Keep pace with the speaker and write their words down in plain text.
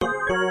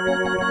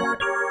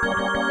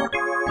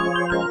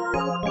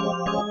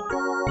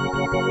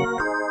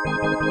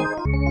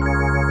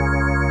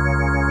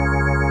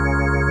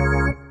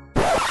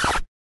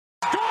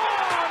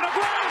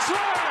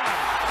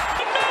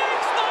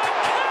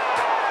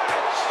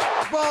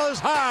fastball is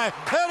high.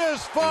 It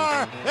is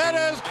far. It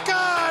is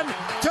gone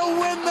to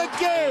win the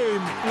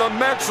game. The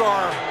Mets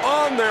are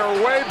on their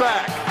way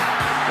back.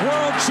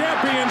 World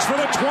champions for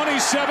the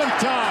 27th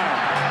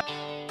time.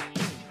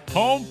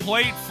 Home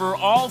plate for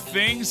all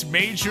things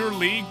Major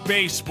League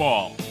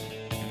Baseball.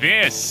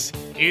 This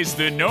is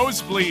the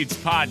Nosebleeds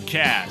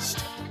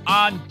Podcast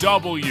on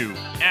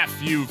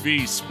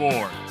WFUV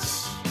Sports.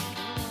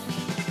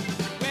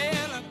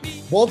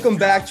 Welcome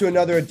back to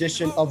another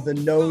edition of the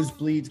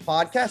Nosebleeds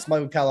Podcast.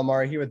 Michael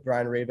Calamari here with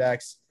Brian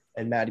Raybacks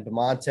and Maddie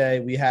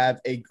Bamonte. We have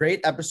a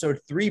great episode,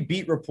 3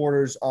 beat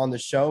reporters on the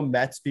show,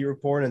 Mets beat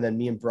report, and then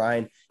me and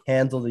Brian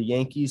handle the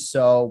Yankees.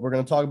 So we're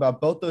going to talk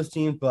about both those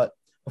teams. But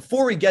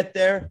before we get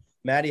there,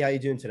 Maddie, how you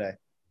doing today?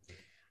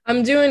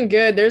 I'm doing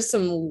good. There's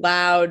some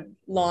loud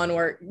lawn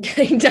work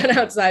getting done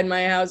outside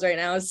my house right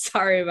now.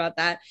 Sorry about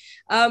that.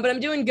 But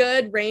I'm doing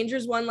good.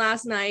 Rangers won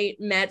last night.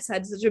 Mets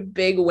had such a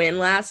big win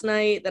last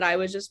night that I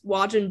was just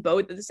watching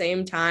both at the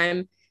same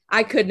time.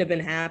 I couldn't have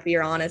been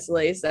happier,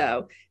 honestly.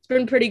 So it's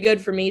been pretty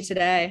good for me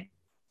today.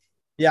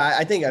 Yeah,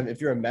 I think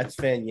if you're a Mets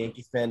fan,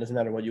 Yankees fan, doesn't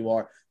matter what you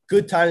are,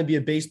 good time to be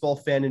a baseball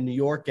fan in New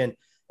York. And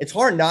it's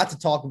hard not to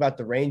talk about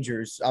the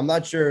Rangers. I'm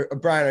not sure.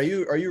 Brian, are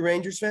you a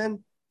Rangers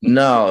fan?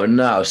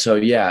 No. So,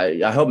 yeah,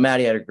 I hope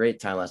Maddie had a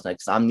great time last night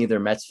because I'm neither a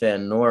Mets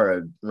fan nor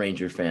a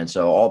Ranger fan.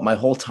 So my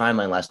whole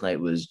timeline last night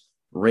was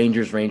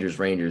Rangers,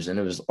 and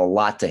it was a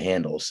lot to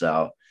handle.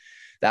 So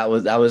that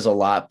was a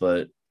lot.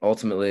 But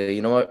ultimately,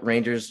 you know what,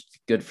 Rangers,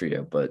 good for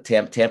you. But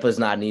Tampa is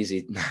not an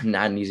easy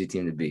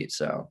team to beat.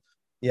 So.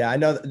 Yeah, I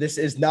know this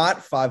is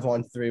not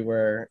 5-on-3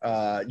 where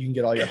you can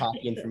get all your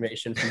hockey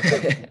information from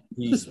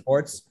the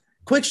sports.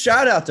 Quick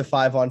shout out to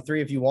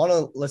 5-on-3. If you want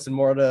to listen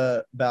more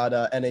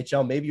about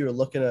NHL, maybe you're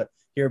looking to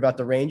hear about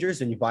the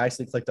Rangers and you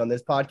biasly clicked on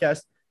this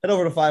podcast, head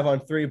over to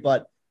 5-on-3.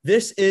 But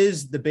this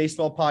is the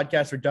baseball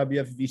podcast for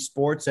WFV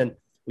Sports. And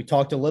we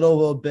talked a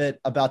little bit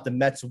about the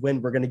Mets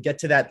win. We're going to get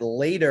to that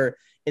later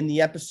in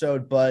the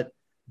episode. But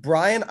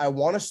Brian, I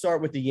want to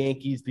start with the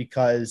Yankees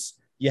because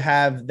you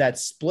have that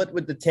split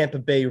with the Tampa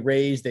Bay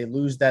Rays. They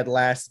lose that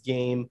last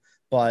game,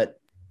 but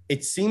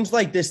it seems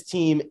like this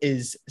team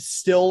is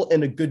still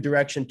in a good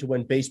direction to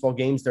win baseball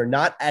games. They're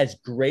not as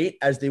great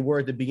as they were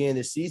at the beginning of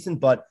the season,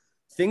 but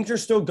things are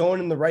still going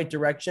in the right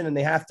direction, and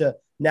they have to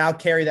now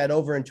carry that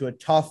over into a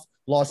tough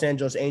Los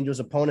Angeles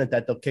Angels opponent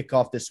that they'll kick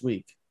off this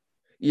week.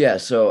 Yeah,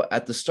 so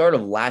at the start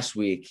of last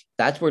week,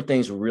 that's where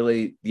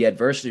the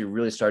adversity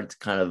really started to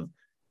kind of,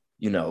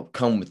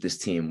 come with this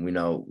team.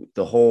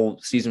 The whole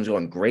season was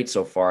going great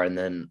so far, and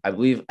then I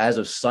believe as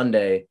of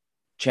Sunday,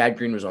 Chad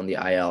Green was on the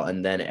IL,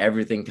 and then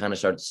everything kind of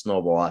started to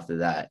snowball after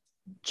that.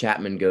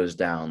 Chapman goes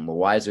down,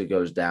 Loaiza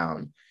goes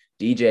down,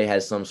 DJ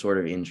has some sort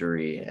of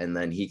injury, and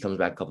then he comes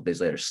back a couple days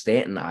later.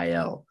 Stanton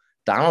IL,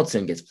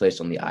 Donaldson gets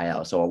placed on the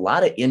IL. So a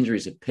lot of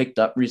injuries have picked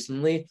up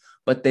recently,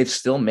 but they've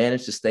still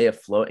managed to stay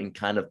afloat and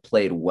kind of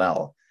played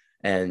well.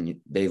 And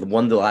they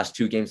won the last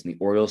 2 games in the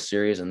Orioles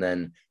series and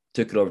then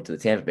took it over to the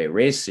Tampa Bay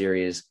Rays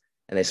series,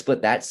 and they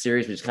split that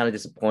series, which is kind of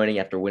disappointing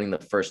after winning the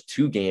first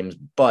 2 games,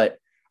 but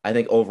I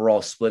think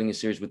overall splitting a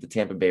series with the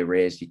Tampa Bay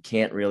Rays, you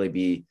can't really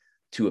be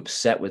too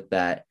upset with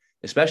that.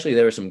 Especially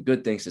there were some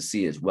good things to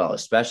see as well,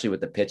 especially with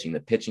the pitching. The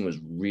pitching was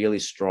really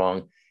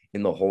strong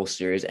in the whole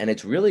series. And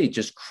it's really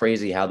just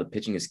crazy how the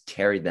pitching has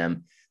carried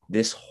them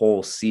this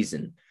whole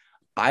season.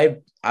 I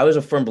was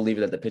a firm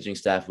believer that the pitching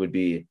staff would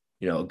be,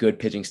 a good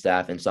pitching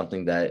staff and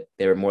something that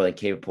they were more than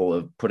capable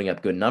of putting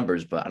up good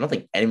numbers. But I don't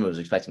think anyone was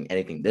expecting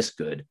anything this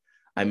good.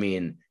 I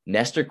mean,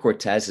 Nestor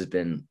Cortez has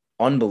been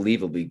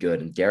unbelievably good,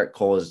 and Garrett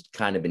Cole has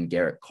kind of been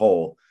Garrett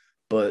Cole,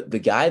 but the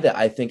guy that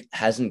I think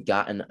hasn't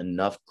gotten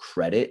enough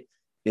credit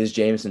is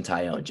Jameson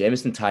Taillon.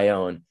 Jameson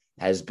Taillon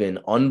has been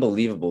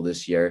unbelievable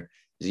this year.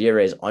 His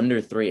ERA is under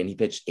 3, and he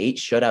pitched 8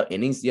 shutout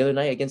innings the other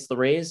night against the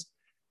Rays.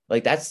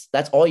 Like that's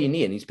all you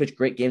need, and he's pitched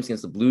great games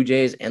against the Blue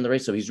Jays and the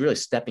Rays, so he's really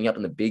stepping up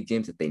in the big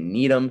games that they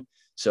need him.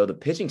 So the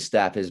pitching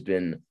staff has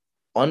been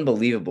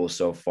unbelievable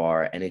so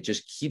far, and it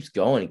just keeps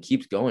going and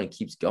keeps going and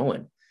keeps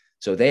going.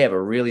 So they have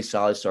a really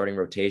solid starting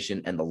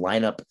rotation, and the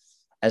lineup,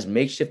 as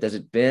makeshift as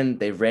it's been,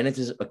 they've ran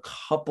into a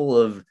couple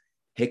of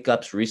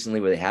hiccups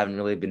recently where they haven't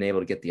really been able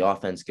to get the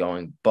offense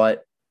going.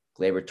 But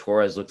Gleyber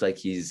Torres looks like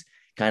he's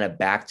kind of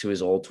back to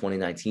his old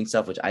 2019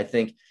 self, which I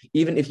think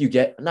even if you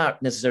get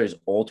not necessarily his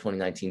old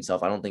 2019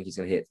 self, I don't think he's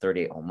going to hit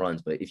 38 home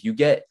runs. But if you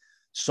get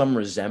some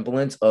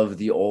resemblance of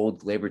the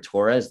old Gleyber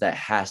Torres, that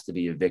has to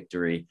be a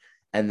victory.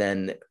 And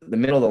then the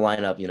middle of the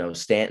lineup,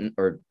 Stanton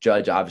or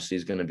Judge obviously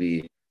is going to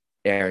be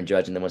Aaron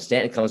Judge. And then when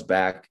Stanton comes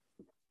back,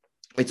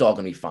 it's all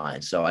going to be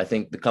fine. So I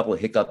think the couple of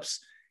hiccups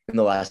in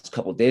the last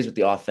couple of days with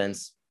the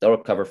offense, they'll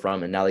recover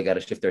from, and now they got to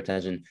shift their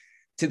attention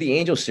to the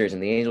Angels series.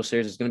 And the Angels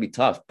series is going to be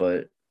tough,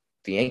 but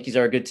the Yankees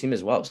are a good team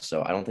as well.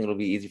 So I don't think it'll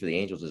be easy for the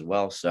Angels as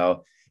well.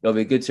 So it'll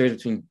be a good series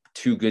between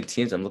 2 good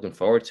teams. I'm looking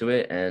forward to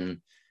it.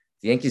 And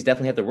the Yankees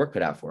definitely have their work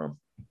cut out for them.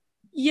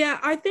 Yeah,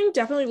 I think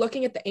definitely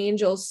looking at the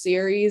Angels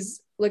series,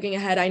 looking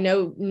ahead, I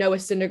know Noah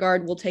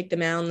Syndergaard will take the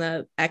mound,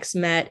 the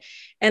ex-Met.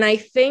 And I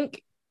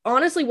think,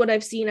 honestly, what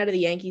I've seen out of the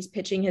Yankees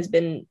pitching has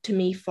been, to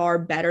me, far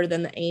better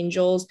than the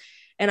Angels.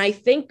 And I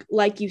think,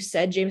 like you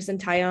said, Jameson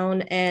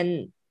Taillon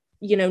and,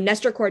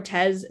 Nestor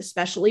Cortez,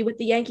 especially with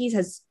the Yankees,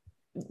 has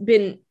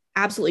been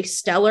absolutely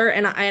stellar.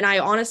 And I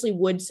honestly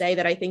would say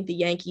that I think the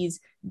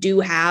Yankees do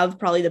have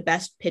probably the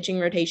best pitching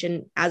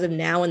rotation as of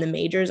now in the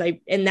majors.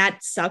 And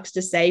that sucks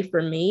to say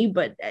for me,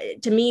 but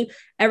to me,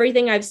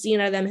 everything I've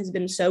seen out of them has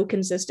been so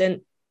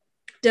consistent.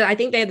 I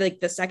think they have like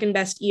the second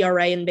best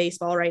ERA in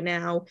baseball right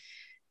now.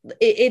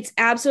 It's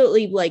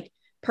absolutely like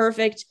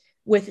perfect,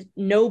 with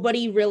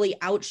nobody really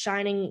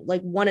outshining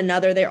like one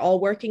another. They're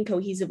all working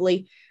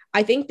cohesively.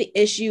 I think the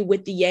issue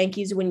with the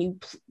Yankees when you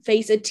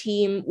face a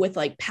team with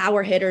like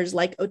power hitters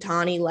like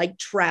Ohtani, like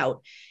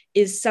Trout,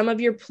 is some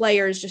of your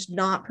players just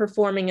not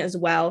performing as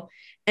well.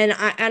 And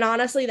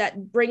honestly,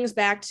 that brings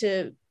back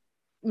to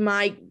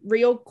my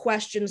real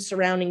questions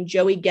surrounding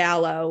Joey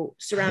Gallo,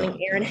 surrounding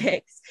Aaron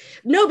Hicks.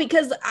 No,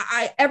 because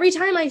every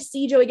time I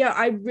see Joey Gallo,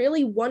 I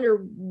really wonder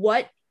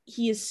what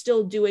he is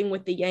still doing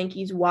with the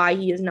Yankees, why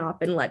he has not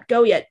been let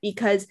go yet,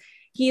 because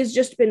he has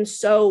just been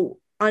so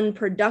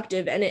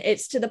unproductive. And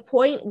it's to the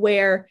point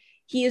where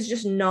he is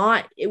just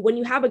not, when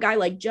you have a guy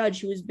like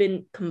Judge, who has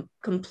been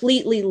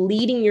completely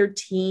leading your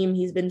team,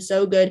 he's been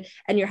so good,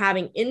 and you're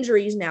having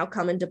injuries now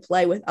come into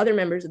play with other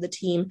members of the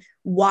team.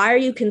 Why are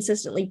you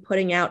consistently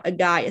putting out a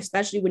guy,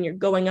 especially when you're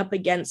going up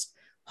against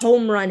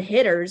home run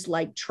hitters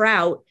like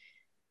Trout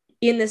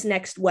in this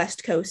next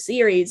West Coast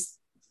series?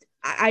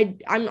 I'm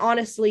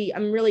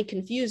really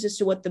confused as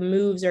to what the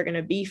moves are going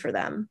to be for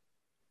them.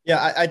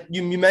 Yeah,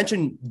 you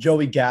mentioned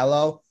Joey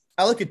Gallo.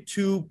 I look at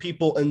two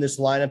people in this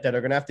lineup that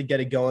are going to have to get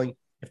it going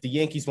if the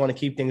Yankees want to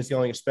keep things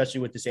going, especially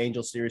with this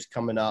Angels series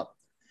coming up.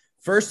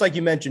 First, like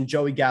you mentioned,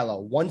 Joey Gallo,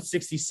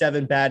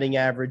 167 batting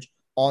average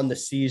on the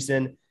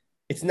season.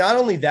 It's not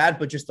only that,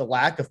 but just the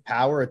lack of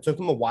power. It took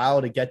him a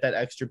while to get that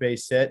extra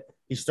base hit.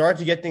 He started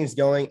to get things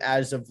going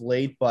as of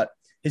late, but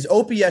his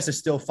OPS is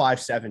still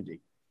 570.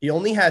 He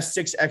only has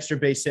 6 extra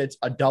base hits,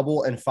 a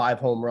double, and 5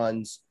 home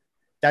runs.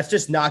 That's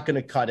just not going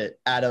to cut it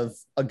out of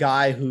a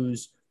guy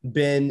who's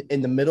been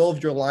in the middle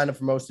of your lineup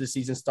for most of the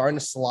season, starting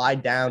to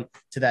slide down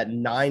to that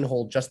 9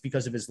 hole just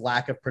because of his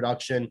lack of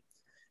production.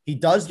 He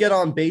does get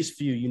on base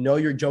for you. You know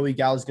your Joey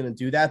Gallo is going to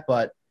do that,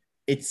 but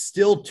it's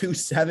still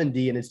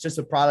 270, and it's just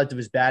a product of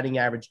his batting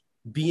average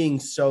being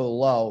so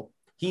low.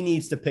 He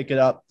needs to pick it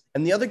up.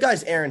 And the other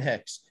guy's Aaron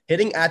Hicks,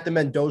 hitting at the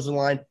Mendoza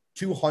line,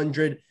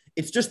 200.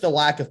 It's just the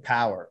lack of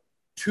power.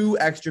 2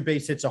 extra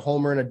base hits, a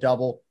homer and a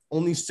double,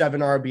 only 7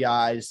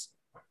 RBIs.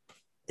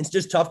 It's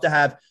just tough to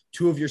have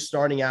 2 of your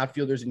starting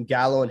outfielders in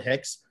Gallo and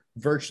Hicks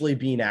virtually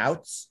being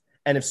outs.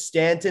 And if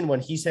Stanton, when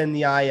he's in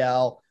the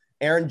IL,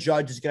 Aaron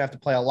Judge is going to have to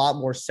play a lot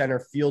more center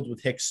field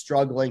with Hicks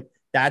struggling.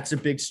 That's a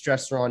big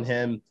stressor on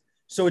him.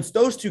 So it's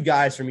those 2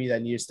 guys for me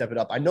that need to step it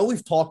up. I know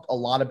we've talked a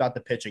lot about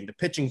the pitching. The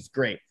pitching's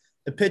great.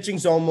 The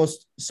pitching's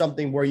almost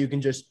something where you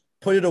can just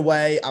put it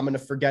away. I'm going to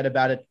forget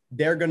about it.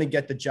 They're going to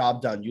get the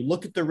job done. You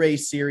look at the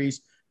Rays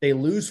series, they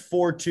lose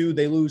 4-2,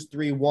 they lose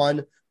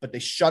 3-1, but they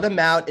shut them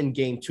out in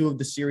game 2 of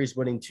the series,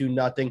 winning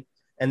 2-0.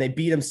 And they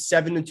beat them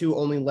 7-2,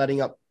 only letting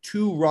up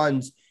 2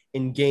 runs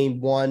in game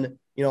 1.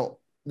 You know,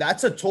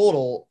 that's a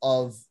total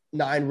of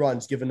 9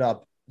 runs given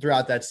up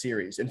throughout that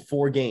series in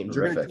 4 games.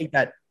 You're going to take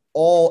that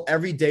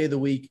every day of the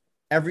week,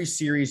 every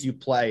series you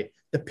play.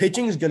 The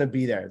pitching is going to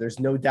be there. There's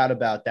no doubt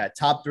about that.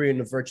 Top 3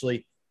 in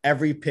virtually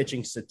every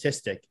pitching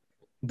statistic.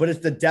 But it's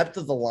the depth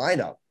of the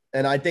lineup.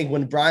 And I think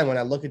when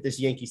I look at this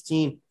Yankees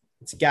team,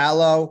 it's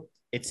Gallo,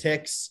 it's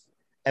Hicks.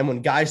 And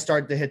when guys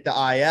start to hit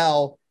the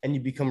IL and you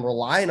become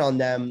reliant on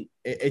them,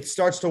 it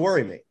starts to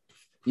worry me.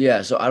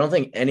 Yeah, so I don't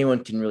think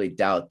anyone can really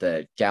doubt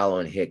that Gallo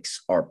and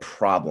Hicks are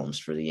problems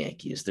for the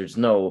Yankees.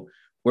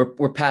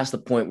 We're past the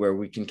point where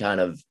we can kind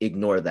of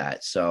ignore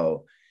that.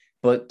 So,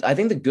 but I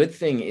think the good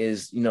thing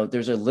is,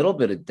 there's a little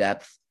bit of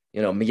depth.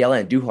 Miguel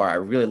Andujar, I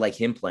really like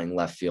him playing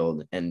left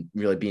field and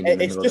really being in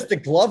the middle. It's just the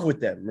glove with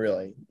them,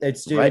 really.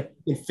 It's right.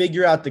 You can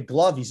figure out the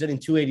glove. He's hitting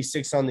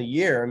 286 on the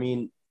year. I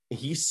mean,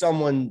 he's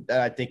someone that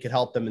I think could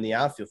help them in the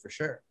outfield for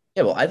sure.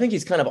 Yeah, well, I think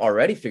he's kind of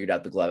already figured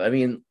out the glove. I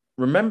mean,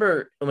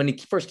 remember when he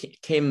first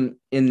came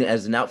in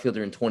as an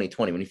outfielder in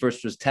 2020, when he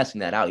first was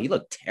testing that out, he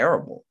looked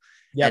terrible.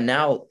 Yep. And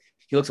now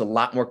he looks a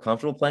lot more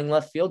comfortable playing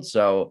left field.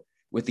 So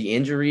with the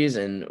injuries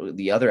and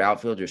the other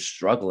outfielders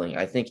struggling,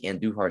 I think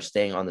Andujar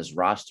staying on this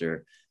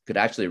roster could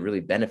actually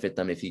really benefit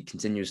them if he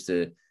continues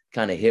to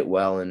kind of hit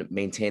well and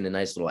maintain a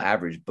nice little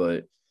average.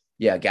 But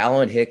yeah,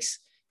 Gallo and Hicks,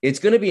 it's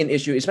going to be an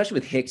issue, especially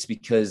with Hicks,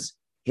 because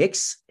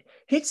Hicks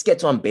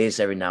gets on base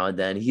every now and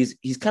then. He's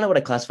kind of what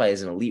I classify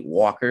as an elite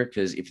walker,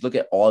 because if you look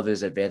at all of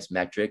his advanced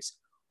metrics,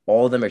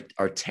 all of them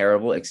are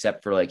terrible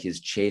except for like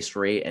his chase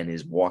rate and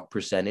his walk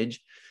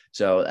percentage.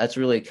 So that's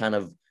really kind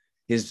of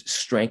his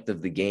strength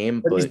of the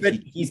game. But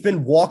he's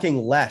been walking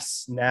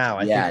less now.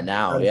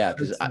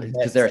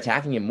 Because they're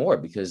attacking him more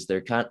because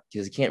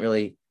he can't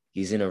really.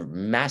 He's in a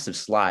massive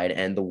slide,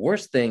 and the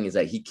worst thing is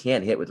that he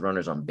can't hit with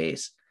runners on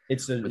base. I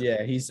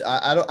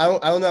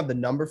don't have the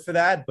number for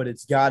that, but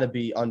it's got to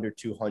be under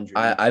 200.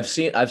 I've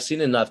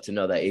seen enough to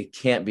know that it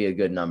can't be a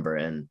good number,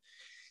 and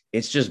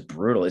it's just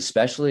brutal,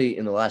 especially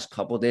in the last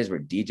couple of days where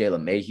DJ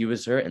LeMahieu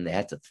was hurt and they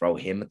had to throw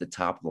him at the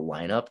top of the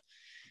lineup.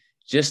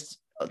 Just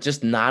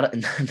not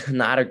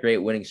a great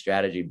winning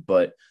strategy.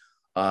 But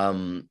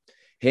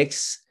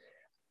Hicks,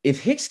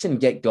 if Hicks can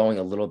get going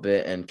a little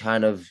bit and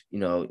kind of,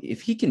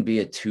 if he can be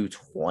a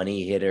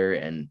 220 hitter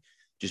and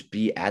just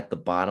be at the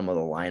bottom of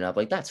the lineup,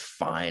 like that's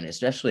fine,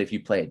 especially if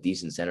you play a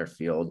decent center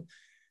field.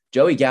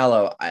 Joey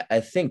Gallo,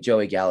 I think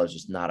Joey Gallo is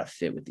just not a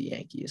fit with the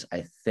Yankees.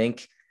 I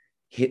think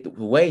the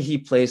way he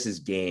plays his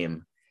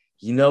game,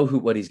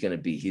 what he's going to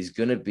be. He's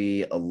going to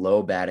be a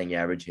low batting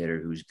average hitter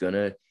who's going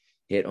to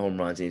hit home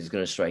runs and he's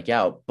going to strike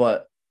out.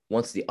 But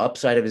once the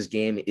upside of his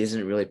game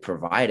isn't really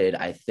provided,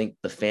 I think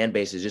the fan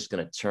base is just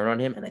going to turn on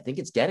him. And I think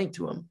it's getting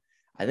to him.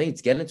 I think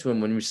it's getting to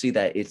him when we see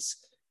that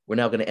we're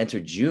now going to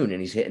enter June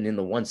and he's hitting in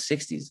the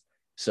 160s.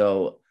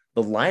 So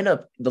the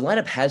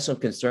lineup has some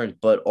concerns,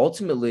 but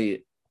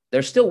ultimately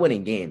they're still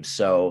winning games.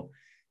 So,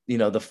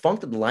 the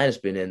funk that the line has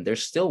been in, they're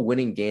still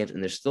winning games and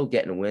they're still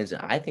getting wins.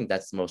 And I think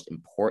that's the most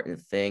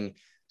important thing.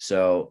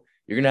 So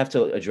you're going to have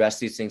to address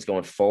these things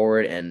going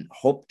forward and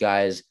hope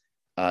guys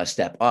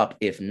step up.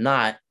 If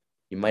not,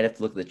 you might have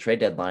to look at the trade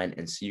deadline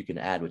and see you can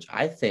add, which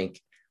I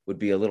think would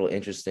be a little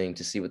interesting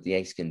to see what the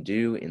Yankees can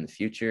do in the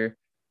future.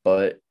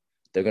 But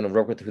they're going to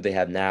work with who they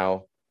have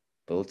now.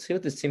 But let's see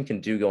what this team can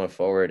do going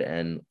forward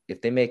and if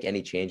they make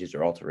any changes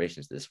or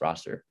alterations to this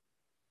roster.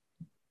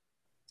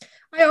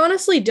 I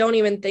honestly don't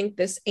even think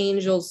this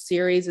Angels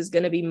series is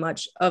going to be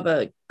much of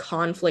a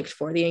conflict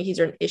for the Yankees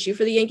or an issue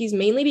for the Yankees,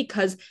 mainly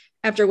because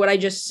after what I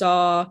just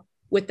saw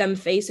with them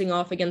facing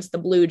off against the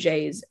Blue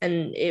Jays,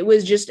 and it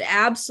was just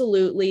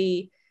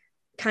absolutely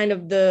kind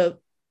of the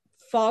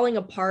falling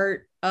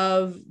apart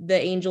of the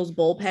Angels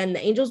bullpen.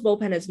 The Angels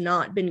bullpen has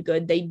not been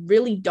good. They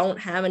really don't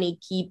have any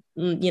key,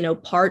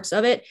 parts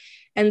of it.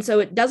 And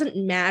so it doesn't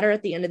matter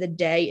at the end of the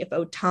day if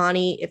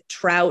Ohtani, if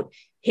Trout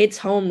hits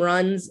home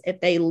runs, if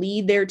they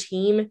lead their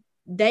team,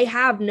 they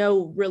have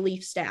no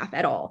relief staff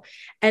at all.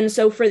 And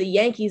so for the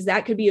Yankees,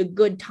 that could be a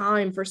good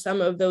time for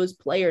some of those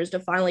players to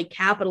finally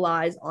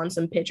capitalize on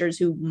some pitchers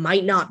who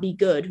might not be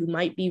good, who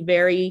might be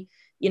very,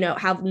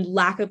 have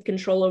lack of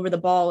control over the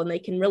ball, and they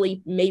can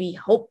really maybe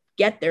hope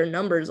get their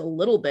numbers a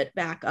little bit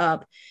back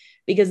up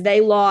because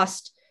they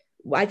lost.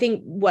 I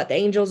think the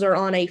Angels are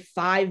on a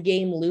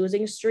 5-game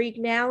losing streak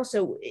now.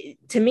 So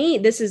to me,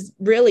 this is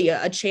really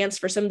a chance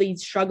for some of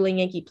these struggling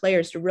Yankee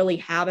players to really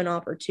have an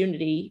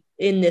opportunity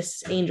in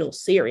this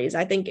Angels series.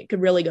 I think it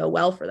could really go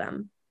well for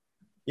them.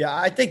 Yeah,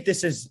 I think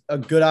this is a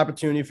good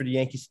opportunity for the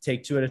Yankees to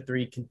take 2 out of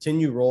 3,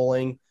 continue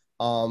rolling.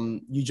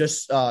 You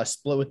just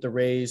split with the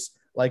Rays,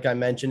 like I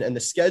mentioned, and the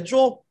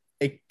schedule,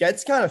 it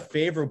gets kind of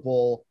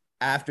favorable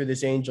after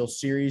this Angels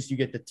series. You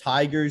get the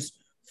Tigers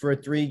for a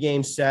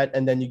 3-game set,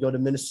 and then you go to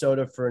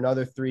Minnesota for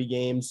another 3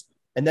 games,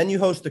 and then you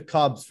host the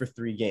Cubs for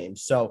 3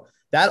 games. So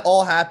that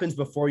all happens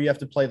before you have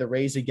to play the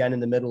Rays again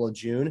in the middle of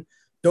June.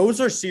 Those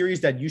are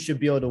series that you should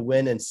be able to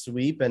win and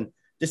sweep, and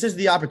this is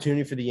the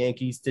opportunity for the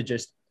Yankees to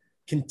just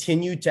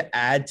continue to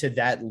add to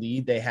that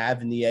lead they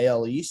have in the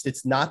AL East.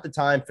 It's not the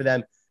time for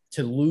them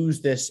to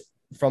lose this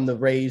from the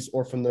Rays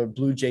or from the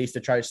Blue Jays to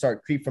try to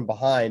start creep from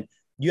behind.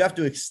 You have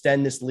to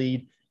extend this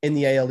lead in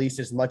the AL East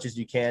as much as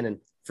you can, and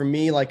for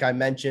me, like I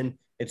mentioned,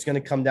 it's going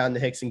to come down to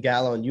Hicks and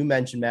Gallo. And you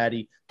mentioned,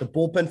 Maddie, the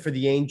bullpen for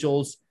the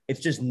Angels,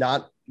 it's just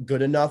not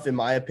good enough, in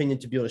my opinion,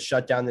 to be able to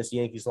shut down this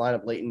Yankees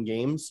lineup late in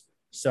games.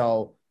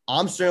 So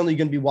I'm certainly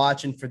going to be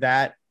watching for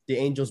that, the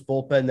Angels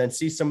bullpen, and then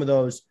see some of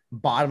those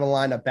bottom of the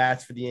lineup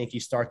bats for the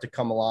Yankees start to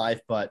come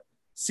alive. But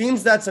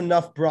seems that's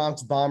enough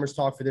Bronx Bombers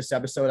talk for this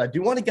episode. I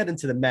do want to get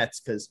into the Mets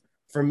because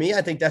for me,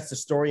 I think that's the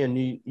story in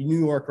New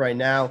York right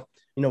now.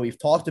 We've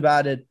talked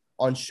about it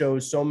on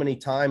shows so many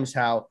times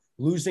how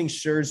losing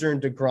Scherzer and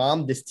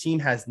DeGrom, this team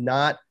has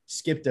not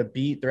skipped a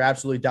beat. They're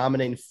absolutely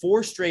dominating.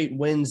 4 straight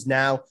wins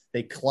now.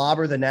 They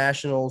clobber the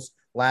Nationals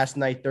last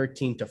night,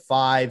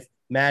 13-5.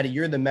 Maddie,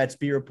 you're the Mets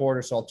beat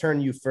reporter, so I'll turn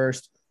to you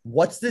first.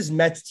 What's this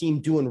Mets team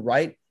doing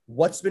right?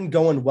 What's been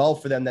going well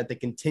for them that they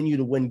continue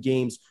to win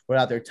games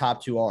without their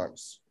top 2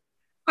 arms?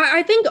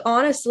 I think,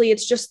 honestly,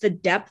 it's just the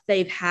depth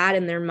they've had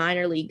in their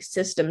minor league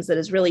systems that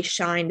has really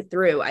shined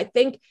through. I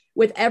think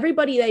with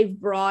everybody they've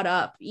brought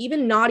up,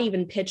 not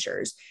even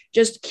pitchers,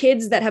 just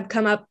kids that have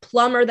come up,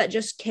 Plummer that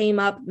just came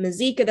up,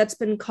 Mazika that's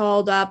been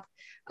called up,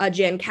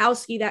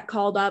 Jankowski that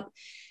called up,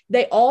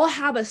 they all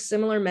have a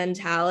similar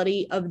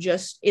mentality of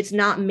just, it's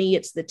not me,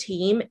 it's the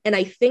team. And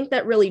I think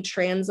that really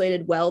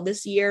translated well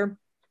this year,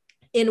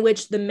 in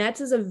which the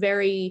Mets is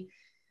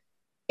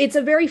it's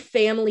a very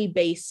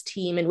family-based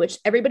team in which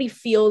everybody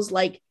feels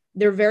like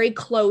they're very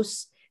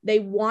close. They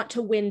want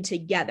to win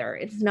together.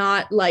 It's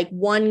not like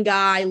one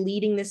guy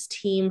leading this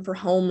team for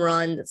home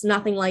runs. It's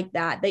nothing like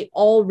that. They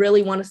all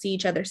really want to see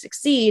each other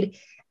succeed.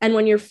 And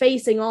when you're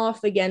facing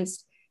off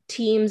against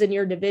teams in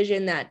your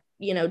division that,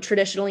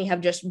 traditionally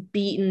have just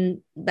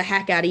beaten the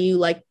heck out of you,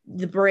 like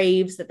the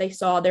Braves that they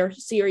saw their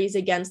series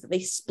against that they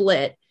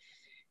split,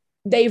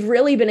 they've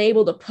really been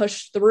able to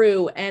push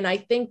through. And I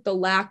think the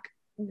lack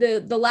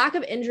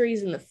of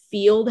injuries in the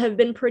field have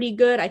been pretty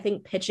good. I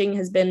think pitching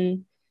has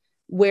been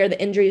where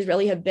the injuries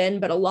really have been,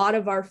 but a lot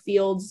of our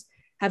fields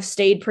have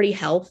stayed pretty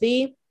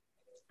healthy.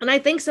 And I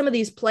think some of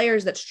these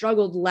players that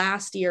struggled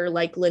last year,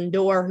 like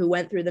Lindor, who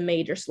went through the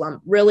major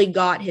slump, really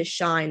got his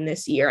shine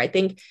this year. I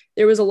think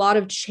there was a lot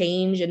of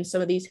change in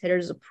some of these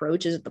hitters'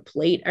 approaches at the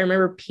plate. I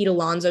remember Pete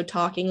Alonso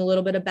talking a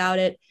little bit about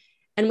it,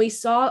 and we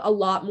saw a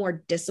lot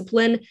more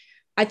discipline.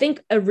 I think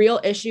a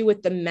real issue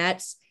with the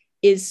Mets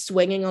is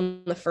swinging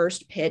on the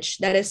first pitch.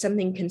 That is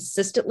something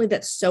consistently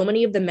that so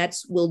many of the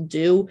Mets will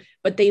do,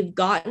 but they've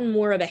gotten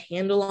more of a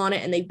handle on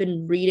it, and they've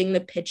been reading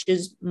the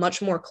pitches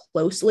much more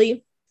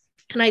closely.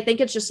 And I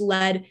think it's just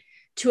led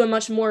to a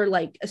much more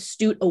like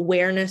astute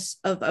awareness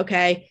of,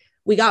 okay,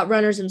 we got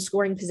runners in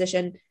scoring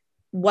position.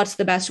 What's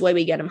the best way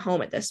we get them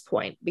home at this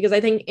point? Because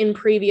I think in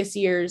previous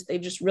years,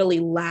 they've just really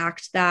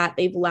lacked that.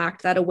 They've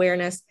lacked that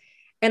awareness.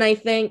 And I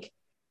think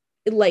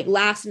like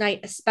last night,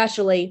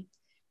 especially,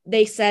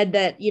 they said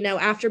that, you know,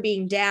 after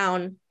being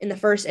down in the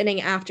first inning,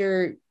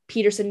 after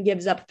Peterson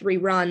gives up 3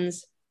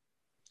 runs,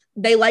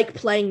 they like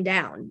playing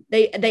down.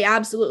 They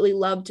absolutely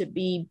love to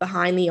be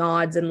behind the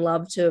odds and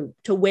love to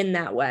win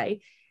that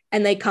way.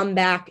 And they come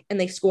back and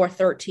they score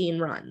 13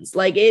 runs.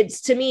 Like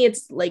to me,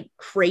 it's like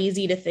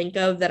crazy to think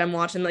of that I'm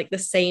watching like the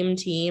same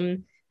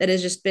team that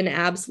has just been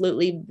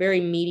absolutely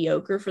very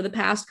mediocre for the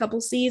past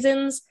couple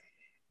seasons.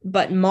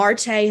 But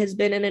Marte has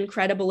been an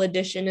incredible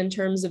addition in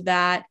terms of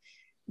that.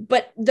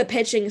 But the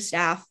pitching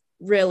staff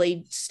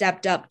really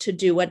stepped up to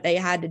do what they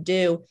had to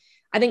do.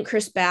 I think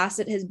Chris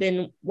Bassett has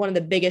been one of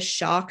the biggest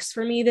shocks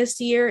for me this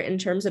year in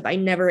terms of I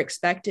never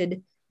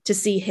expected to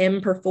see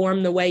him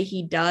perform the way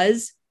he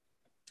does.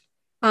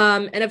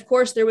 And of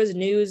course, there was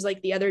news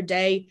like the other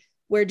day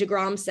where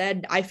DeGrom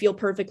said, I feel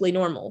perfectly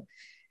normal.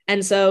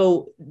 And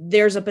so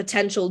there's a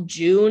potential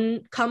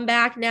June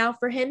comeback now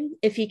for him.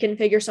 If he can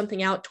figure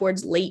something out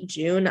towards late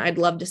June, I'd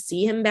love to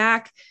see him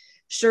back.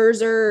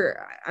 Scherzer,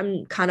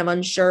 I'm kind of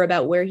unsure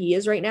about where he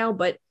is right now,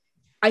 but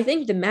I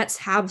think the Mets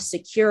have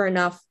secure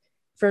enough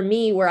for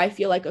me where I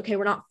feel like, okay,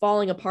 we're not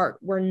falling apart.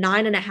 We're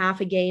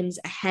 9.5 games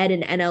ahead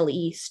in NL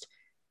East.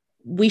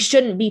 We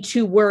shouldn't be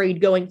too worried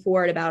going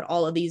forward about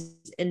all of these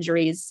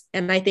injuries.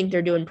 And I think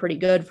they're doing pretty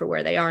good for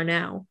where they are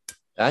now.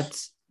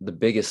 That's the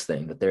biggest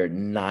thing, that they're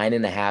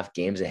 9.5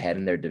 games ahead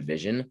in their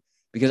division,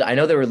 because I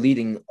know they were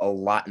leading a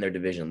lot in their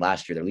division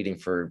last year. They're leading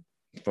from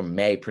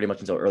May pretty much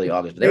until early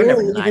August, but they were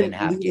never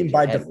 9.5 games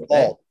by ahead,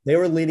 default. They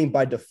were leading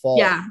by default.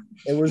 Yeah.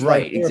 It was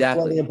right, like they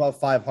exactly. were floating above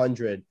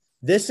 500.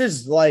 This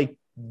is like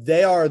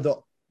they are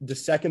the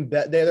second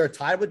bet. They're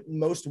tied with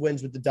most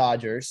wins with the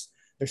Dodgers.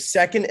 They're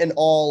second in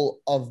all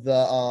of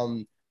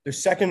the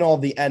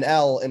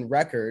NL in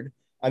record.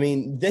 I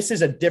mean, this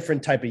is a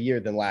different type of year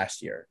than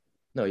last year.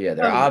 No, yeah,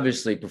 they're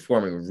obviously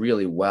performing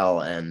really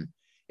well, and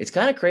it's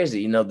kind of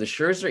crazy. You know, the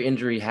Scherzer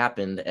injury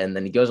happened, and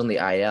then he goes on the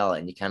IL,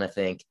 and you kind of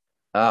think,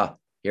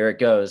 here it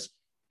goes.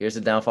 Here's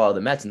the downfall of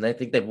the Mets, and I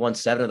think they've won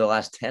 7 of the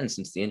last 10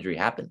 since the injury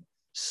happened.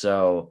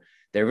 So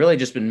they've really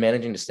just been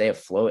managing to stay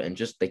afloat, and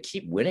just they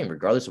keep winning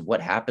regardless of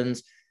what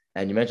happens.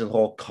 And you mentioned the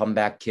whole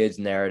comeback kids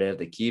narrative.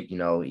 They keep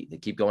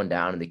going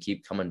down and they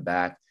keep coming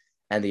back.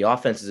 And the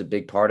offense is a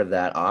big part of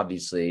that,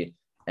 obviously.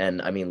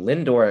 And I mean,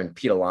 Lindor and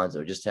Pete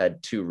Alonso just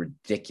had 2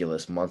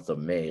 ridiculous months of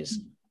Mays.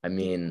 I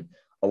mean,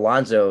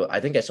 Alonso, I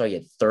think I saw he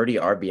had 30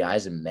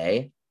 RBIs in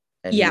May.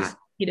 And yeah,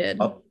 he did.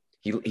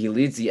 He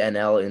leads the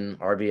NL in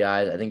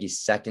RBIs. I think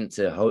he's second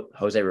to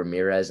Jose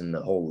Ramirez in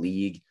the whole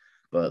league.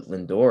 But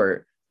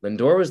Lindor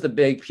was the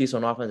big piece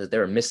on offense that they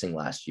were missing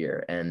last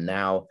year. And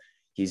now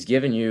he's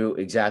given you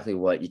exactly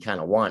what you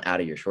kind of want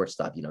out of your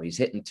shortstop. You know, he's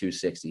hitting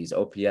 260. His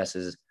OPS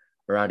is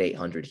around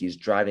 800. He's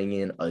driving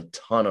in a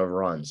ton of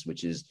runs,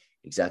 which is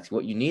exactly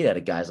what you need out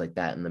of guys like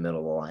that in the middle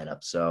of the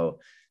lineup. So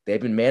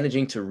they've been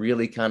managing to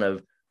really kind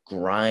of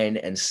grind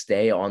and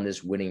stay on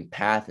this winning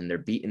path, and they're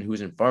beating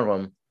who's in front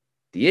of them.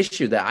 The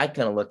issue that I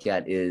kind of look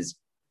at is,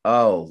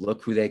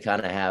 look who they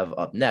kind of have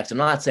up next. I'm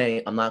not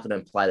going to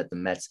imply that the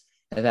Mets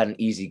have had an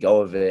easy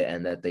go of it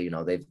and that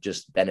they've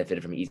just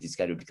benefited from an easy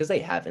schedule, because they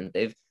haven't.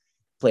 They've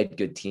played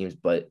good teams,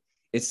 but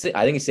I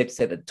think it's safe to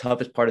say the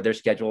toughest part of their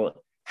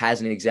schedule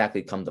hasn't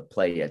exactly come to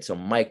play yet. So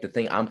Mike, the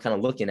thing I'm kind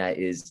of looking at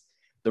is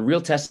the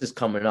real test is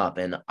coming up,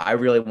 and I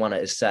really want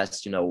to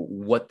assess,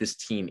 what this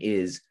team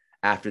is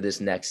after this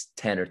next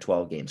 10 or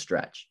 12 game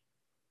stretch.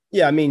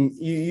 Yeah, I mean,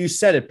 you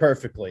said it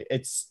perfectly.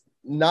 It's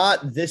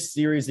not this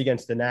series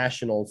against the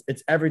Nationals.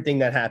 It's everything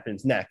that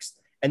happens next.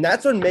 And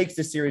that's what makes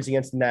the series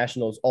against the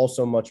Nationals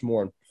also much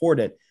more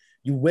important.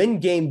 You win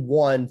game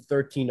 1,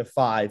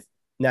 13-5.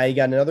 Now you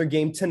got another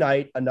game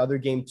tonight, another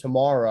game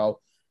tomorrow,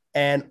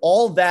 and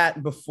all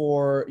that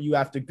before you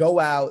have to go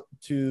out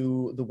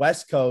to the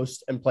West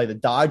Coast and play the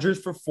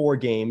Dodgers for 4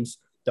 games,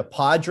 the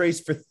Padres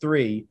for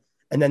 3,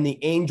 and then the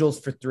Angels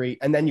for 3.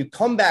 And then you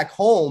come back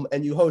home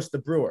and you host the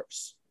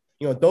Brewers.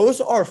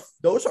 Those are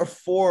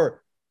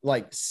 4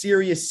 like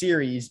serious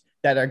series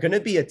that are going to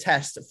be a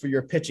test for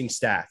your pitching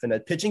staff, and a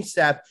pitching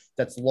staff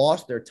that's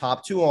lost their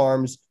top 2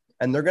 arms,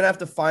 and they're going to have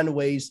to find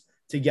ways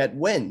to get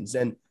wins.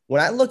 And when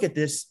I look at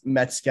this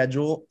Mets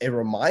schedule, it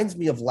reminds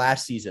me of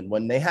last season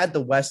when they had the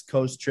West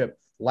Coast trip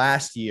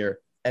last year.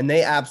 and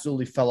they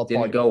absolutely fell apart.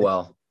 Didn't go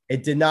well.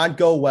 It did not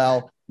go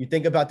well. You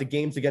think about the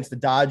games against the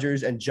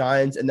Dodgers and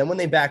Giants, and then when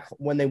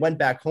they went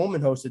back home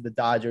and hosted the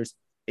Dodgers,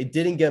 it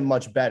didn't get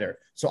much better.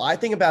 So I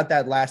think about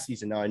that last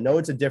season. Now, I know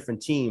it's a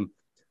different team,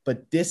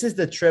 but this is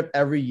the trip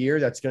every year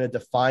that's going to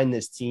define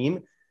this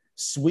team.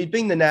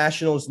 Sweeping the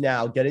Nationals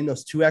now, getting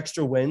those 2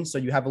 extra wins, so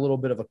you have a little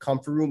bit of a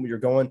comfort room when you're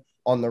going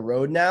on the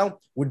road now,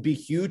 would be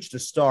huge to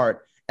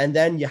start. And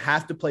then you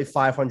have to play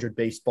 500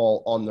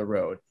 baseball on the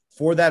road.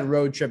 For that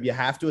road trip, you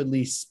have to at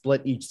least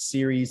split each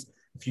series.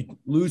 If you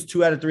lose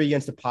 2 out of 3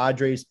 against the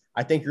Padres,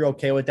 I think you're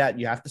okay with that.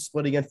 You have to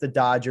split against the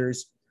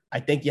Dodgers. I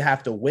think you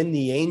have to win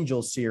the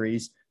Angels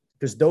series,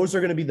 because those are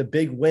going to be the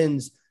big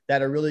wins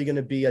that are really going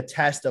to be a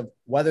test of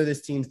whether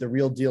this team's the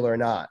real deal or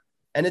not.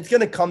 And it's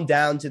going to come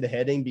down to the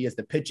hitting, because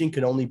the pitching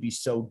can only be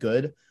so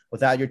good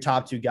without your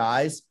top 2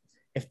 guys.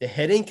 If the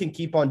hitting can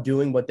keep on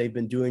doing what they've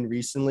been doing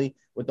recently,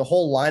 with the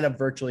whole lineup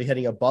virtually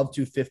hitting above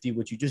 250,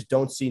 which you just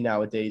don't see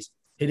nowadays,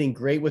 hitting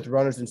great with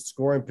runners in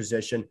scoring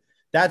position,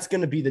 that's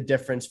going to be the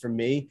difference for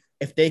me.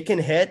 If they can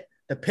hit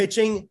the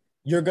pitching,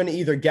 you're going to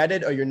either get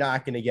it or you're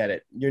not going to get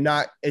it.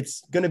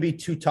 It's going to be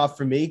too tough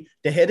for me.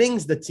 The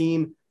hitting's the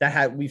team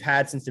that we've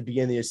had since the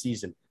beginning of the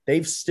season.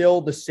 They've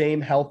still the same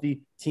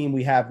healthy team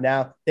we have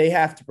now. They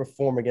have to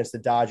perform against the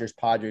Dodgers,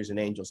 Padres, and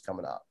Angels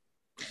coming up.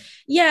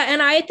 Yeah,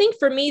 and I think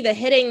for me, the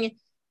hitting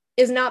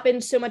has not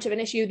been so much of an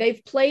issue.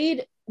 They've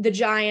played the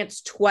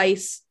Giants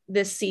twice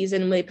this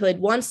season. They played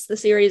once the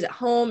series at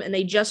home, and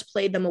they just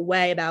played them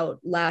away about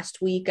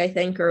last week, I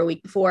think, or a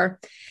week before.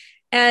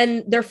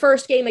 And their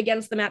first game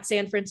against them at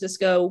San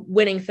Francisco,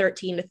 winning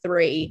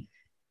 13-3,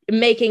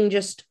 making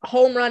just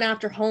home run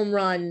after home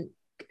run.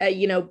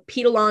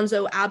 Pete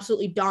Alonso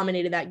absolutely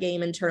dominated that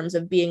game in terms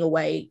of being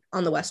away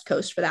on the West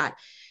Coast for that.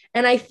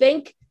 And I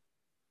think,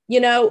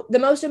 the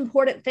most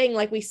important thing,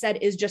 like we said,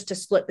 is just to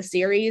split the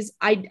series.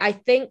 I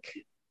think,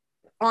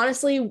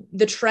 honestly,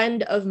 the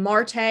trend of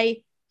Marte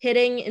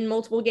hitting in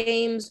multiple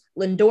games,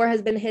 Lindor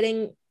has been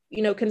hitting,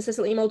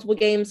 consistently in multiple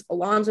games.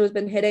 Alonso has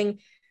been hitting.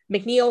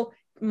 McNeil,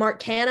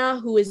 Mark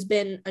Canha, who has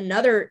been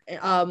another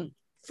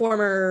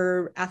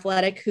former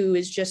Athletic who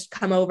has just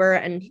come over,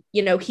 and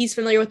he's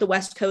familiar with the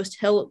West Coast.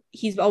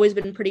 He's always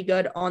been pretty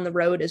good on the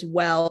road as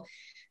well.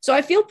 So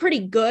I feel pretty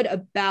good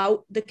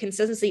about the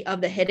consistency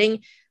of the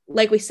hitting.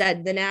 Like we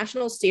said, the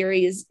National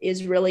Series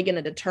is really going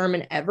to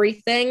determine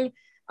everything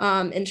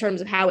in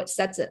terms of how it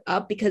sets it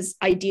up, because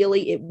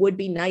ideally it would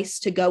be nice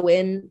to go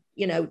in,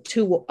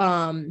 to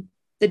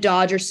the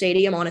Dodger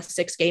Stadium on a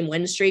 6-game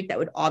win streak. That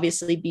would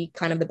obviously be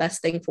kind of the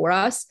best thing for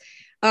us.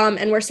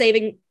 And we're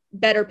saving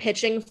better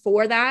pitching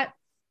for that.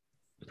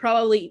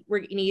 Probably we're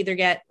going to either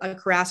get a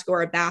Carrasco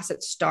or a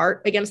Bassett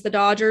start against the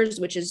Dodgers,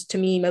 which is to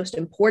me most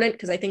important,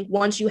 because I think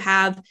once you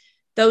have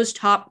those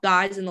top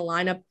guys in the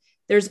lineup,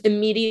 there's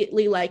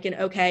immediately like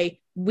okay,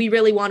 we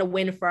really want to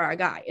win for our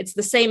guy. It's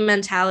the same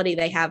mentality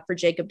they have for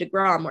Jacob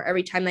deGrom, where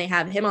every time they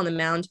have him on the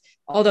mound,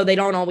 although they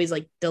don't always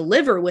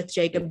deliver with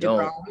Jacob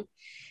deGrom,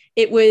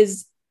 it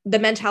was the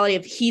mentality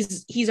of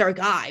he's our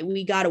guy.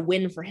 We got to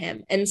win for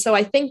him. And so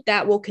I think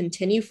that will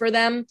continue for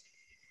them.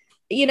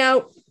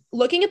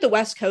 Looking at the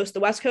West Coast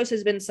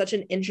has been such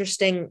an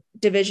interesting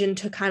division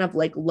to kind of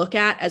look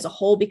at as a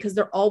whole, because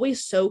they're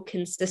always so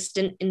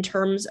consistent in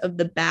terms of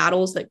the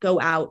battles that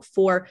go out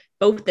for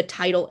both the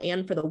title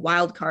and for the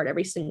wild card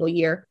every single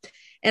year.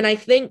 And I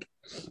think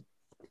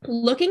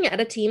looking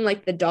at a team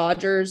like the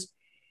Dodgers,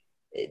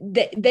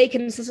 they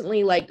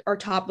consistently are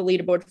top of the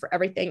leaderboard for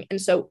everything.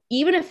 And so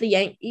even if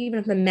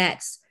the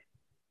Mets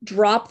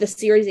drop the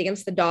series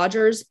against the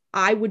Dodgers,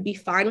 I would be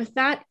fine with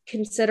that,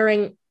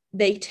 considering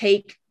they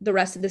take the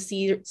rest of the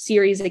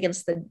series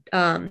against the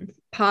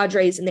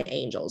Padres and the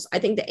Angels. I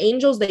think the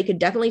Angels, they could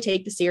definitely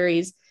take the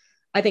series.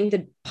 I think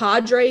the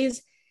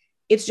Padres,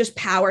 it's just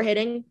power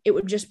hitting. It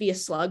would just be a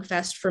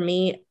slugfest for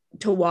me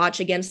to watch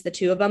against the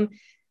two of them.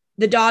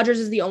 The Dodgers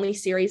is the only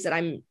series that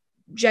I'm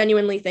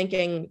genuinely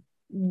thinking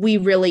we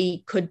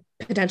really could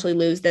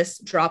potentially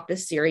drop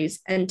this series.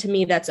 And to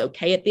me, that's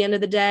okay at the end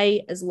of the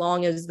day, as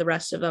long as the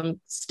rest of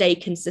them stay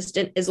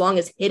consistent, as long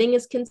as hitting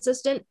is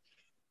consistent.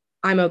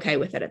 I'm okay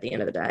with it at the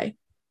end of the day.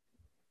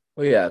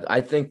 Well, yeah,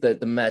 I think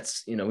that the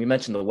Mets, we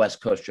mentioned the West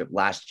Coast trip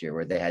last year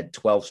where they had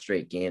 12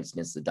 straight games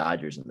against the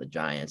Dodgers and the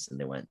Giants, and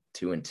they went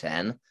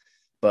 2-10.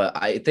 But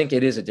I think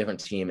it is a different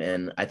team.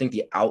 And I think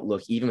the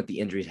outlook, even with the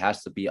injuries,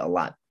 has to be a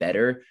lot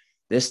better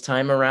this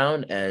time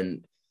around.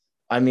 And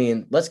I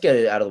mean, let's get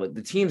it out of the way.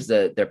 The teams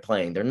that they're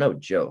playing, they're no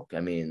joke.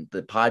 I mean,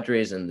 the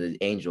Padres and the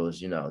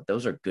Angels,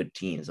 those are good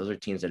teams. Those are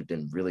teams that have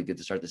been really good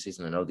to start the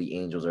season. I know the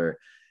Angels are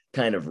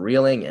kind of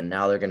reeling, and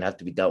now they're going to have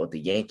to be dealt with the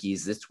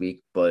Yankees this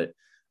week, but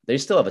they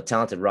still have a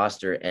talented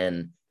roster,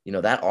 and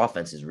that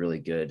offense is really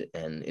good.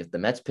 And if the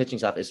Mets pitching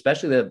staff,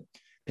 especially the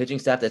pitching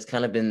staff that's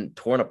kind of been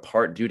torn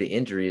apart due to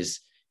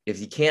injuries,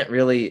 if you can't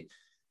really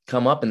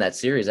come up in that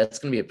series, that's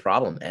going to be a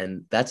problem.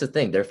 And that's the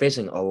thing, they're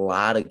facing a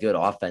lot of good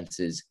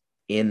offenses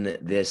in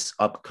this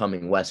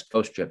upcoming West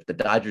Coast trip. The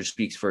Dodgers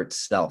speaks for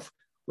itself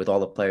with all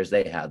the players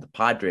they have. The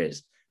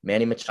Padres,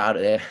 Manny Machado,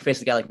 they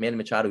face a guy like Manny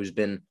Machado, who's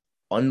been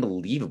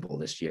unbelievable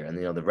this year. And,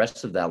 the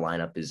rest of that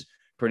lineup is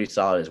pretty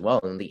solid as well.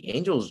 And the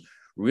Angels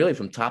really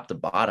from top to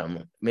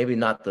bottom, maybe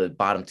not the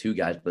bottom two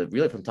guys, but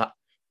really from top,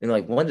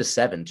 like 1 to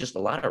 7, just a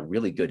lot of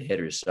really good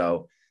hitters.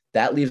 So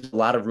that leaves a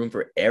lot of room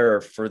for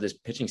error for this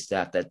pitching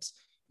staff that's,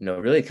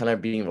 really kind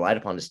of being relied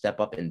upon to step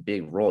up in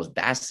big roles.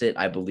 Bassett,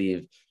 I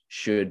believe,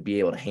 should be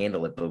able to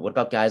handle it. But what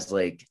about guys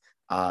like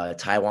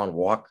Taijuan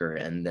Walker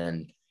and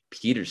then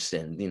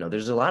Peterson?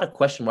 There's a lot of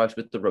question marks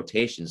with the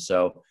rotation.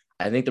 So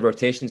I think the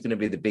rotation is going to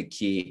be the big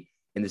key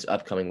in this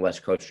upcoming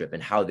West Coast trip,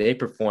 and how they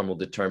perform will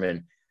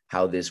determine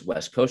how this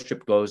West Coast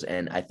trip goes.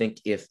 And I think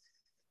if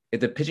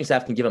the pitching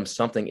staff can give them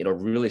something, it'll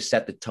really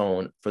set the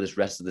tone for this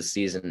rest of the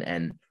season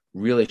and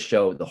really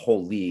show the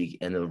whole league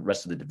and the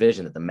rest of the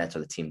division that the Mets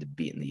are the team to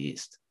beat in the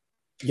East.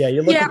 Yeah,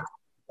 you're looking.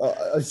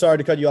 Sorry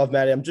to cut you off,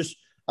 Maddie. I'm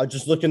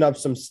just looking up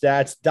some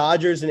stats.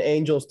 Dodgers and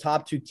Angels,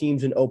 top 2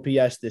 teams in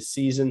OPS this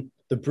season.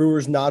 The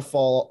Brewers not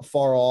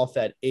far off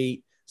at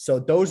 8. So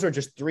those are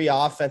just 3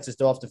 offenses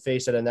they'll have to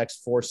face at the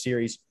next 4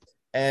 series.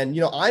 And,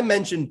 I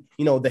mentioned,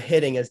 the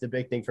hitting as the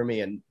big thing for me.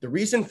 And the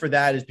reason for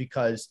that is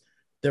because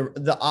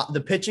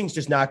the pitching's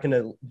just you're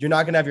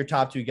not going to have your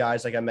top 2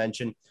 guys, like I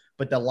mentioned,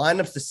 but the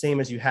lineup's the same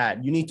as you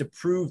had. You need to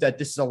prove that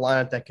this is a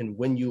lineup that can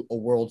win you a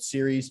World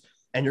Series.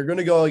 And you're going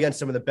to go against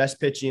some of the best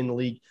pitching in the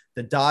league.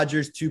 The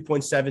Dodgers,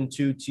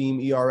 2.72 team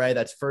ERA.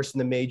 That's first in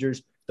the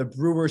majors. The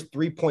Brewers,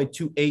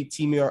 3.28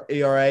 team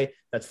ERA.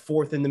 That's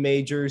 4th in the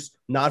majors.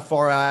 Not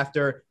far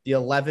after, the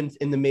 11th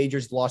in the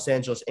majors, Los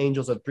Angeles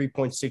Angels at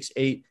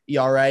 3.68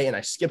 ERA. And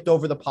I skipped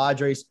over the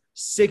Padres,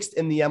 6th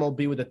in the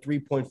MLB with a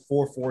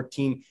 3.44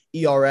 team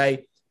ERA.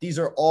 These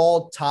are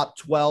all top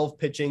 12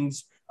 pitching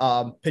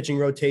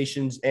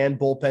rotations and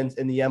bullpens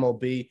in the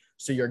MLB.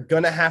 So you're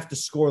going to have to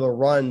score the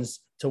runs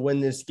to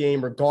win this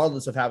game,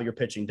 regardless of how your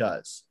pitching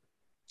does.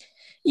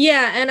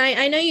 Yeah. And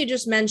I know you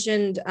just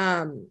mentioned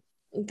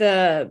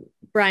the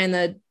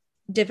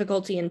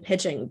difficulty in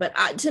pitching, but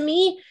to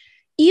me,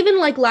 even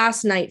like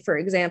last night, for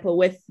example,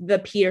 with the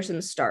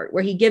Peterson start,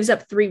 where he gives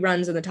up 3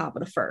 runs in the top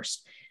of the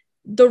first,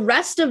 the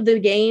rest of the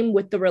game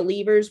with the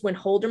relievers, when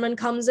Holderman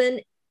comes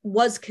in,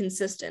 was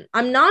consistent.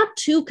 I'm not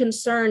too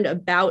concerned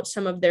about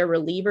some of their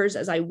relievers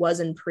as I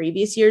was in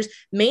previous years,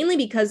 mainly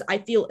because I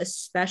feel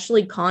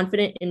especially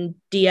confident in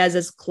Diaz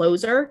as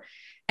closer.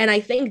 And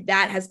I think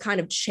that has kind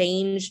of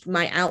changed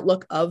my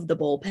outlook of the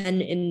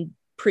bullpen in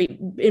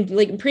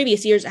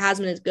previous years. It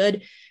hasn't been as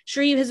good.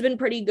 Shreve has been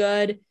pretty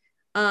good.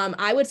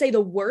 I would say the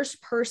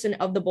worst person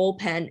of the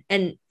bullpen,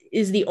 and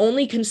is the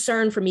only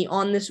concern for me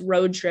on this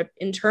road trip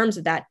in terms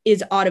of that,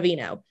 is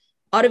Ottavino.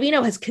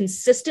 Ottavino has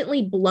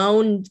consistently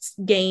blown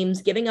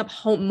games, giving up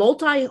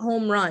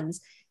multi-home runs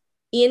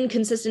in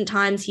consistent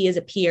times he has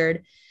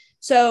appeared.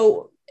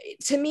 So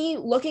to me,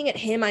 looking at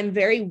him, I'm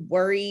very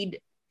worried,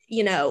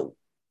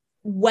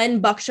 when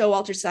Buck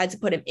Showalter decides to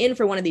put him in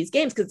for one of these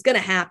games, because it's going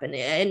to happen.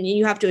 And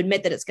you have to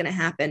admit that it's going to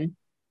happen.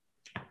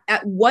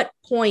 At what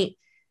point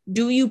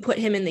do you put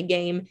him in the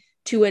game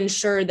to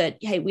ensure that,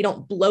 hey, we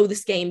don't blow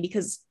this game?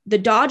 Because the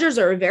Dodgers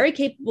are a very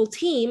capable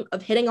team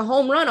of hitting a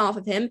home run off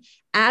of him,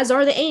 as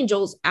are the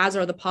Angels, as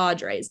are the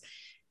Padres.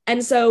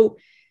 And so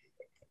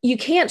you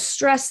can't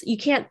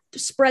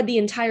spread the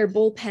entire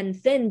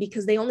bullpen thin,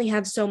 because they only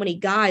have so many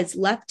guys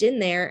left in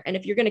there. And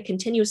if you're going to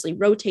continuously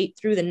rotate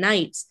through the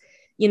nights,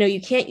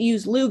 you can't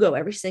use Lugo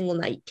every single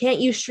night. You can't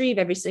use Shreve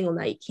every single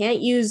night. You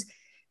can't use,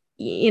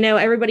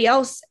 everybody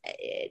else.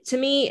 To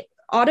me,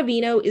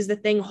 Ottavino is the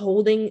thing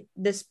holding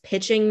this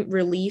pitching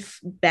relief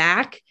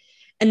back.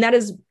 And that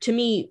is, to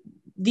me,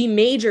 the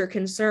major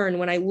concern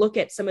when I look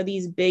at some of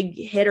these big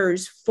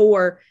hitters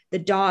for the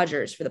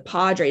Dodgers, for the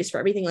Padres, for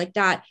everything like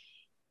that.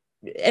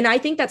 And I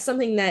think that's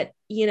something that,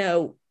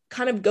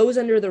 kind of goes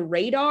under the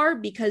radar,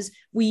 because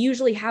we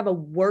usually have a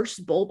worse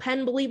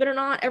bullpen, believe it or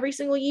not, every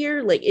single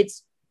year. Like,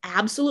 it's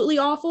absolutely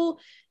awful.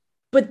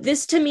 But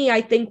this, to me,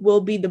 I think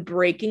will be the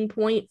breaking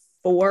point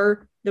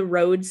for the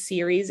road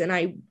series. And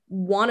I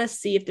want to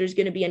see if there's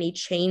going to be any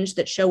change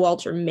that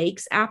Showalter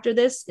makes after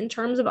this in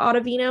terms of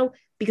Ottavino,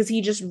 because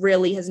he just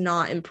really has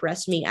not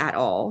impressed me at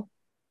all.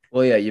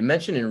 Well, yeah, you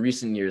mentioned in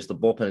recent years the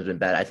bullpen has been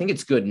bad. I think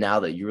it's good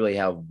now that you really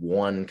have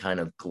one kind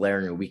of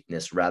glaring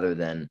weakness rather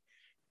than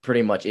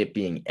pretty much it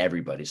being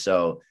everybody.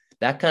 So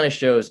that kind of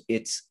shows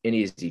it's an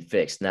easy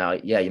fix. Now,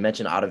 yeah, you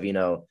mentioned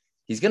Ottavino.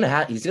 He's gonna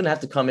have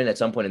to come in at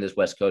some point in this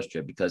West Coast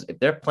trip, because if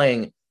they're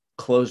playing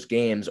close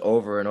games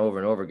over and over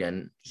and over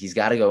again, he's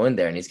got to go in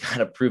there and he's got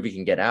to prove he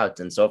can get out.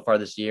 And so far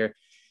this year,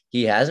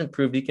 he hasn't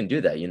proved he can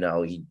do that.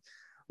 He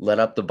let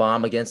up the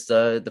bomb against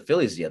the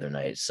Phillies the other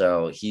night.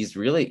 So he's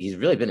really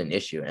been an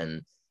issue.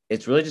 And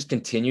it's really just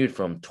continued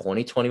from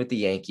 2020 with the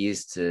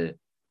Yankees to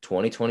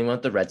 2021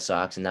 with the Red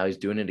Sox. And now he's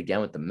doing it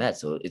again with the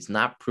Mets. So it's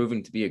not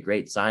proving to be a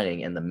great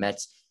signing. And the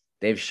Mets,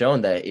 they've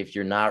shown that if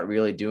you're not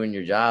really doing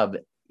your job,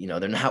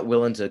 they're not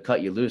willing to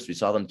cut you loose. We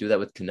saw them do that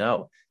with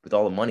Cano with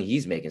all the money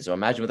he's making. So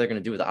imagine what they're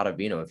going to do with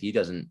Ottavino if he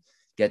doesn't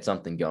get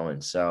something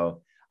going.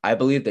 So I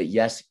believe that,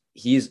 yes,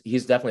 he's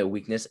definitely a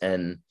weakness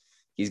and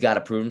he's got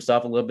to prove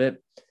himself a little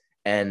bit.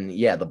 And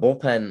yeah, the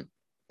bullpen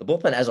the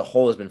bullpen as a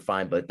whole has been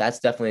fine, but that's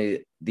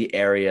definitely the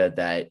area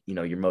that,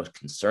 you're most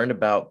concerned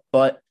about.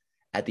 But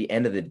at the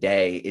end of the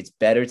day, it's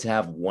better to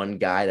have one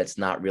guy that's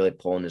not really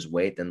pulling his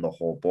weight than the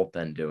whole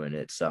bullpen doing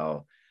it.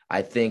 So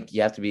I think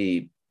you have to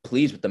be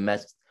pleased with the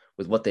Mets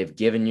with what they've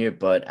given you,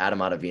 but Adam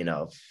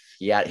Ottavino,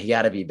 he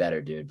had to be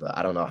better, dude. But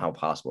I don't know how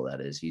possible that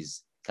is.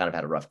 He's kind of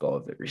had a rough go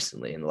of it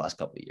recently in the last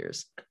couple of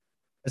years.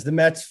 As the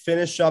Mets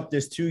finish up,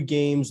 there's 2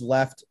 games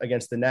left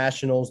against the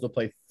Nationals. They'll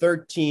play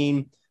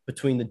 13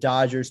 between the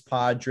Dodgers,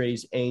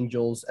 Padres,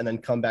 Angels, and then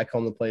come back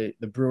home to play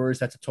the Brewers.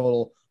 That's a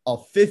total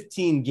of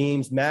 15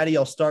 games. Maddie,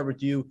 I'll start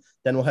with you.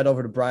 Then we'll head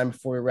over to Brian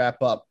before we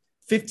wrap up.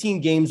 15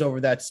 games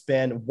over that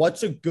span.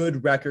 What's a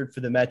good record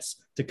for the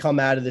Mets to come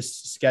out of this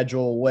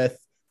schedule with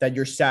that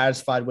you're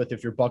satisfied with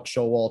if you're Buck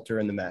Showalter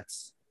and the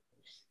Mets?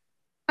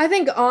 I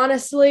think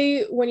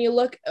honestly, when you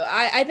look,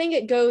 I think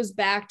it goes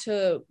back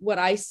to what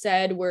I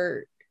said,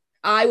 where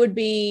I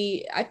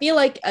feel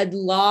like a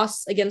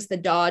loss against the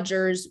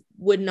Dodgers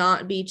would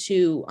not be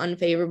too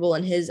unfavorable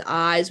in his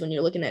eyes when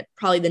you're looking at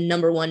probably the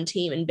number 1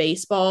 team in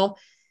baseball.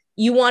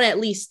 You want to at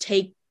least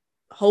take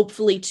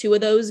hopefully 2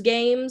 of those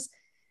games.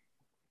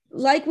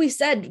 Like we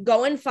said,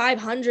 going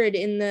 500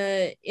 in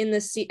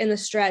the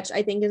stretch,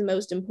 I think is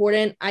most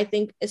important. I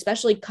think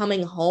especially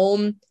coming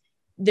home,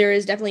 there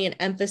is definitely an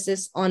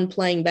emphasis on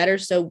playing better.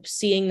 So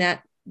seeing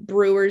that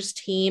Brewers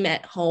team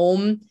at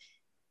home,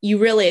 you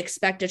really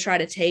expect to try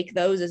to take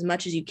those as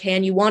much as you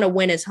can. You want to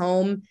win as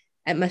home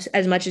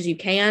as much as you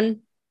can.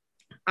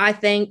 I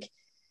think,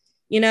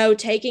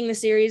 taking the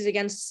series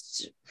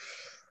against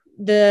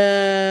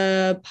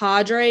the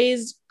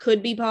Padres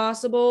could be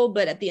possible,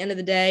 but at the end of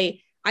the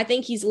day, I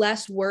think he's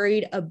less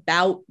worried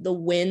about the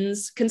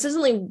wins.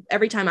 Consistently,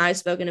 every time I've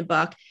spoken to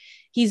Buck,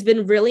 he's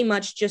been really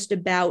much just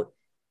about,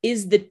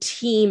 is the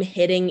team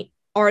hitting?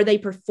 Are they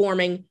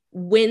performing?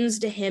 Wins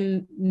to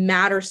him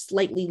matter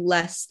slightly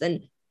less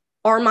than,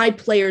 are my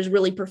players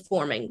really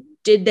performing?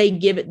 Did they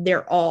give it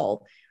their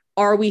all?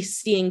 Are we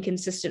seeing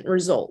consistent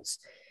results?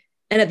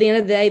 And at the end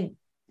of the day,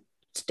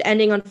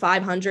 ending on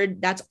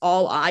 500, that's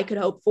all I could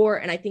hope for.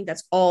 And I think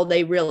that's all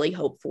they really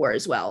hope for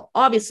as well.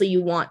 Obviously,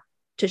 you want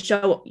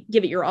to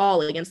give it your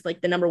all against like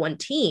the number 1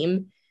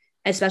 team,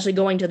 especially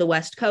going to the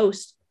West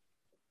Coast.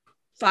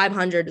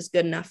 500 is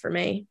good enough for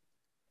me.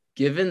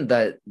 Given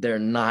that they're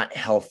not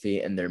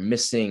healthy and they're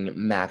missing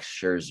Max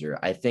Scherzer,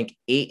 I think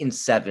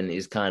 8-7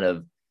 is kind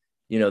of,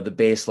 the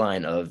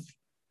baseline of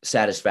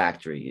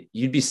satisfactory.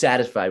 You'd be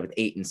satisfied with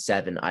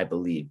 8-7, I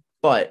believe.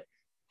 But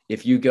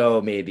if you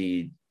go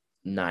maybe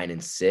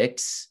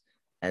 9-6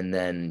 and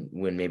then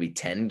win maybe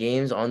 10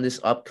 games on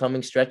this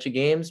upcoming stretch of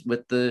games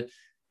with the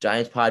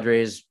Giants,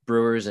 Padres,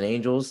 Brewers, and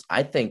Angels,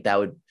 I think that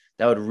would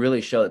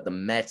really show that the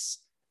Mets,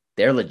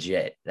 they're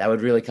legit. That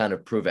would really kind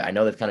of prove it. I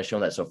know they've kind of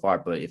shown that so far,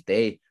 but if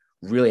they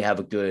really have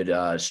a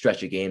good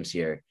stretch of games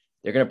here,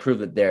 they're going to prove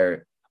that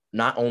they're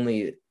not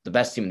only the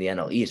best team in the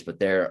NL East, but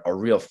they're a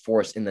real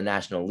force in the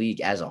National League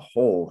as a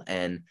whole.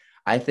 And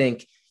I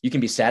think you can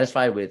be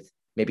satisfied with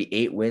maybe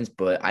 8 wins,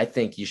 but I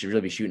think you should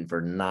really be shooting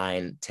for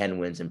 9-10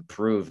 wins and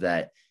prove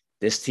that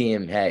this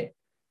team, hey,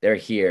 they're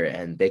here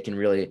and they can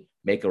really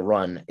make a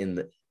run in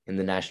the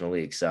National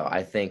League. So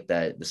I think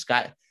that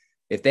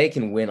if they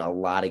can win a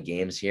lot of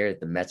games here,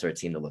 the Mets are a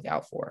team to look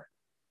out for.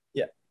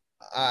 Yeah,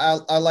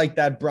 I like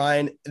that,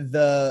 Brian.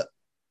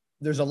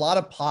 There's a lot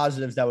of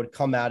positives that would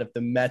come out if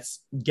the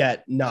Mets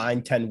get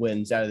 9-10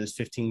 wins out of this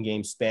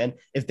 15-game span.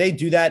 If they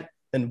do that,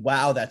 then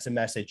wow, that's a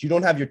message. You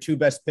don't have your 2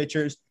 best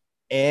pitchers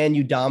and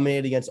you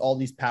dominate against all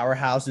these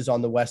powerhouses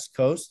on the West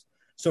Coast.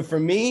 So for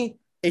me,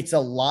 it's a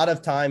lot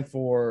of time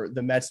for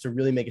the Mets to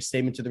really make a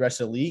statement to the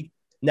rest of the league.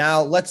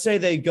 Now, let's say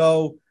they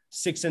go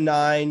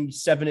 6-9,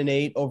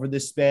 7-8 over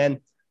this span.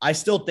 I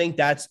still think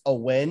that's a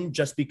win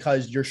just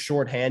because you're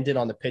shorthanded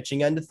on the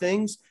pitching end of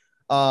things.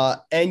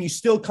 And you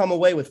still come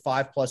away with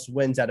 5+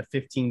 wins out of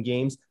 15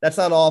 games. That's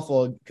not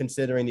awful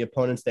considering the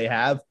opponents they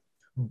have,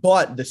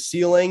 but the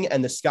ceiling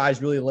and the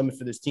sky's really the limit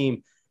for this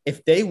team.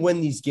 If they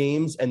win these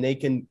games and they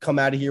can come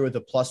out of here with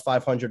a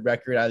 +500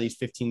 record out of these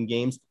 15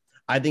 games,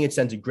 I think it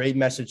sends a great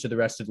message to the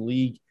rest of the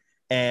league.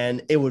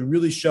 And it would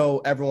really show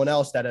everyone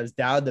else that has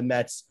doubted the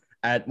Mets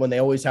when they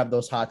always have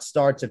those hot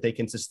starts, if they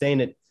can sustain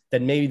it,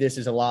 then maybe this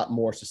is a lot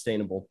more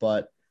sustainable.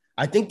 But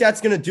I think that's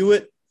going to do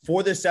it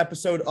for this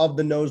episode of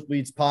the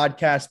Nosebleeds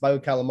podcast.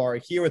 Michael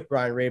Calamari here with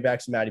Brian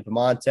Raybacks and Matty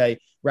Bamonte,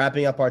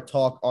 wrapping up our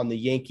talk on the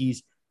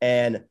Yankees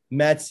and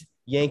Mets.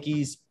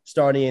 Yankees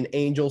starting an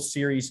Angels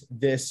series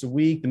this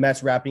week. The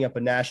Mets wrapping up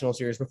a national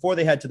series before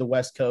they head to the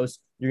West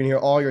Coast. You're going to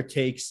hear all your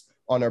takes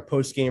on our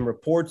post-game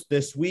reports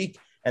this week.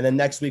 And then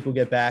next week, we'll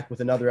get back with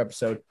another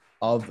episode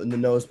of the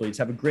Nosebleeds.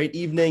 Have a great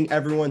evening,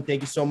 everyone.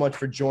 Thank you so much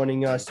for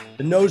joining us.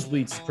 The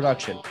Nosebleeds is a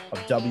production of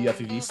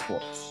WFEV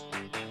Sports.